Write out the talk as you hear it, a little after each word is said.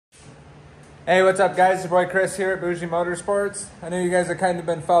Hey, what's up guys? It's your boy Chris here at Bougie Motorsports. I know you guys have kind of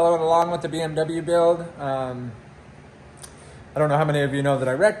been following along with the BMW build. I don't know how many of you know that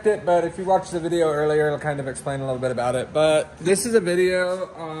I wrecked it, but if you watched the video earlier, it'll kind of explain a little bit about it. But this is a video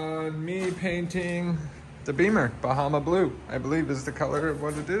on me painting the Beamer Bahama Blue, I believe is the color of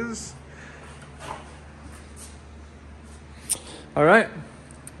what it is. All right,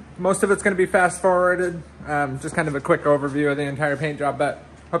 most of it's gonna be fast forwarded. Just kind of a quick overview of the entire paint job, but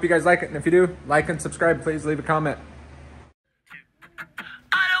hope you guys like it. And if you do, like and subscribe, please leave a comment.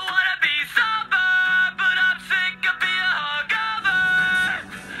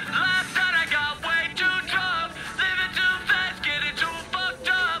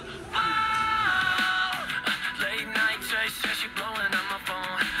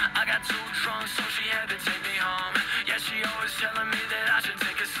 Telling me that I should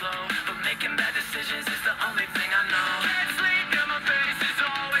take it slow, but making bad decisions is the only thing I know. Can't sleep, and my face is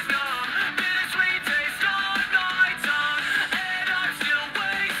always numb. Bittersweet taste on my tongue, and I'm still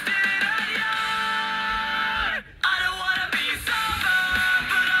wasted and young. I don't wanna be sober,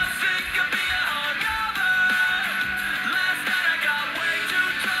 but I'm sick of being hungover. Last night I got way too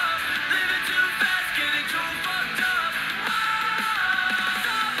drunk, living too fast, getting too fucked up.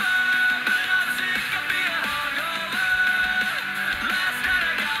 Sober, but I'm sick of being hungover.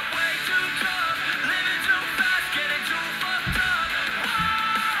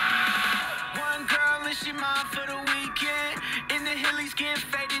 She mine for the weekend. In the hillies, getting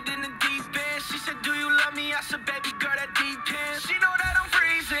faded in the deep end. She said, do you love me? I said, baby girl, that depends. She know that I'm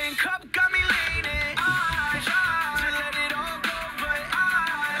freezing. Cup got me leaning. I try to let it all go, but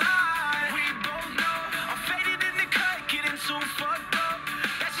we both know I'm faded in the cut, getting too fucked up.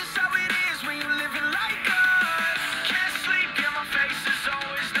 That's just how it is when you living like us. Can't sleep, yeah, my face is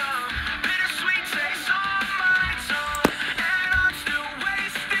always numb. Bittersweet taste on my tongue, and I'm still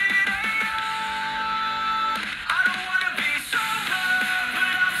wasted.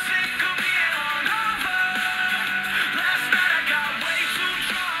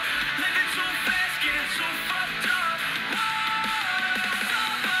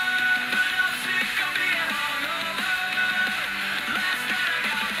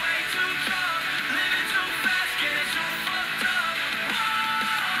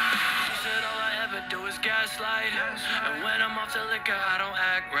 Gaslight, and when I'm off the liquor, I don't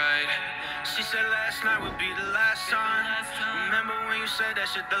act right. She said last night would be the last time. Remember when you said that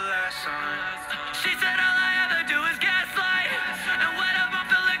shit the last time? She said all I ever do is gaslight, and when I'm off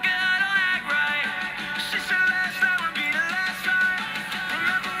the liquor, I don't act right. She said last night would be the last time.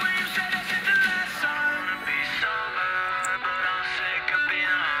 Remember when you said that shit the last time? I wanna be sober, but I'm sick of being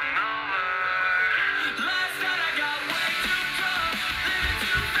hungover. Last night I got way too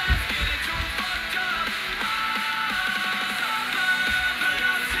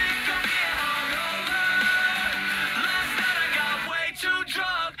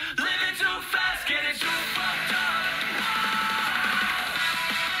drunk, living too fast, getting too fucked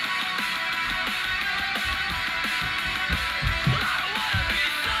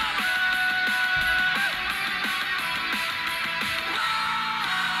up.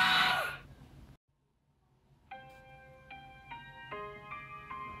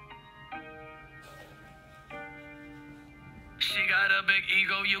 She got a big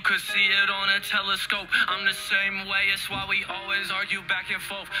ego, you could see it on a telescope. I'm the same way, it's why we always argue back and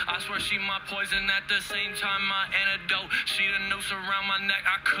forth. I swear she my poison, at the same time my antidote. She the noose around my neck,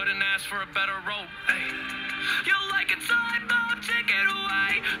 I couldn't ask for a better rope. Hey. You like a time bomb, take it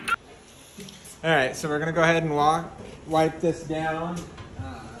away. Alright, so we're gonna go ahead and wipe this down.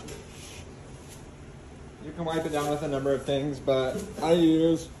 You can wipe it down with a number of things, but I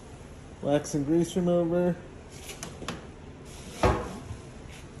use wax and grease remover.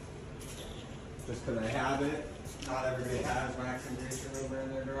 Just because I have it. Not everybody has wax and grease remover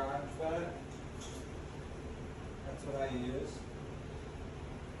in their garage, but that's what I use.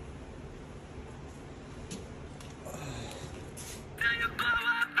 You blow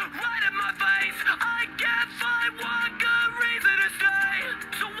up right in my face. I can't find one good reason to stay.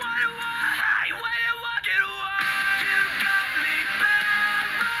 So why do I hate when you're walking away? You got me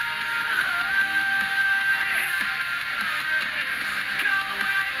paralyzed. Go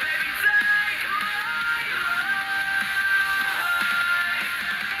away, baby, take my life.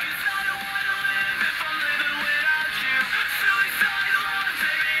 'Cause I don't wanna live if I'm living without you. Suicide alone,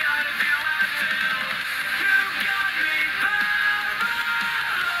 take me out if you have to. You got me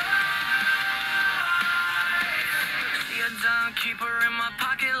keep her in my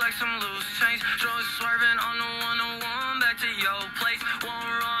pocket like some loose change. Drove swerving on the 101 back to your place.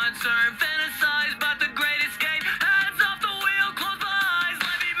 One wrong turn, fantasize about the great escape. Hands off the wheel, close my eyes,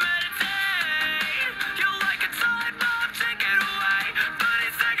 let me meditate.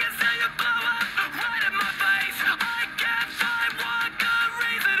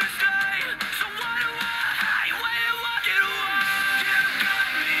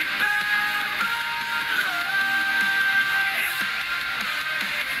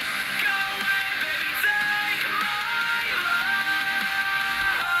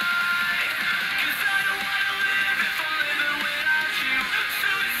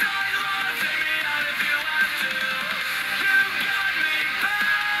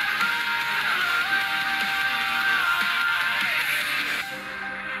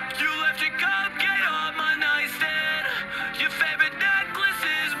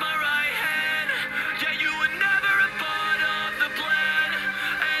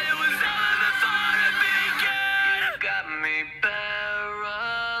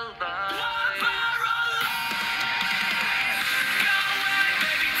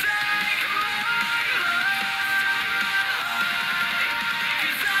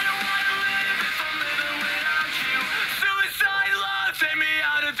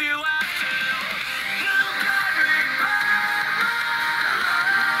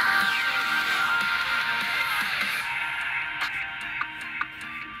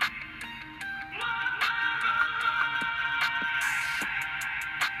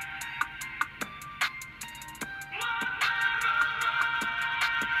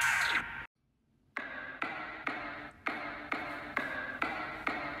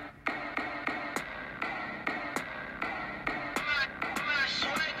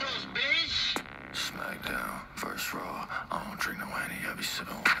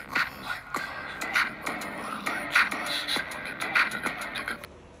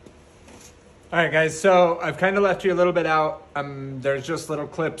 All right, guys, so I've kind of left you a little bit out. There's just little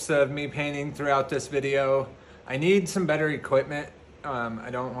clips of me painting throughout this video. I need some better equipment. I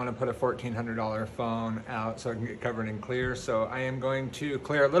don't want to put a $1,400 phone out so I can get covered in clear. So I am going to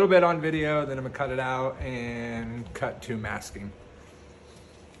clear a little bit on video, then I'm gonna cut it out and cut to masking.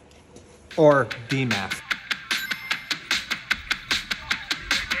 Or demask.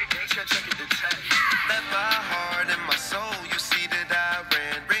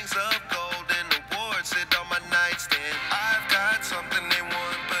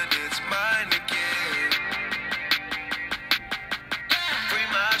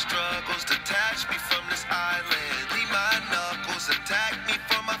 Detach me from this island. Leave my knuckles, attack me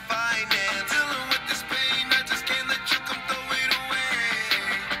for my finance. Dealing with this pain, I just can't let you come throw it away.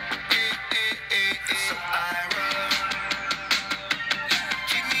 So I run.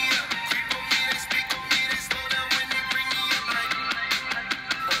 Keep me up, creep on me, they speak on me, they slow down when they bring me up like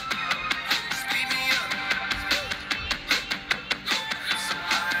speed me up. So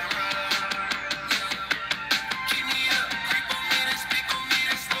I run. Keep me up, creep on me, they speak on me,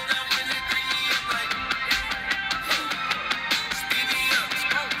 they slow down when they bring me up like speed me up.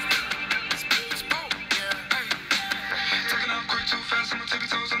 Taking off quick too fast, I'ma tippy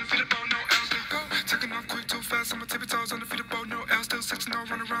toes on the feet about no L still. Taking off quick too fast, I'ma tippy toes on the feet about no L still. 6-0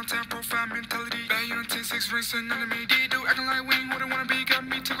 run around town, profile mentality. Bad on 10-6 racing under me. D-do acting like we ain't who they wanna be. Got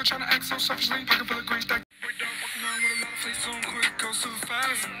me tickle trying to act so selfishly. Pocket full of green stack. Walking around with a lot of fleets on quick, go super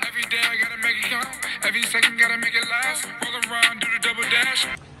fast. Every day I gotta make it count. Every second gotta make it last. Roll around, do the double dash.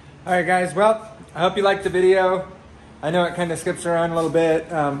 All right, guys, well, I hope you liked the video. I know it kind of skips around a little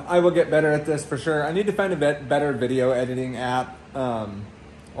bit. I will get better at this for sure. I need to find a better video editing app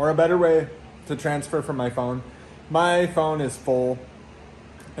or a better way to transfer from my phone. My phone is full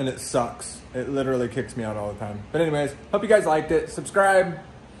and it sucks. It literally kicks me out all the time. But anyways, hope you guys liked it. Subscribe,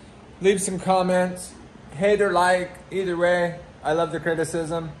 leave some comments, hate or like, either way. I love the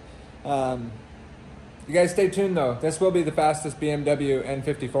criticism. You guys stay tuned though. This will be the fastest BMW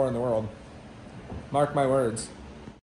N54 in the world. Mark my words.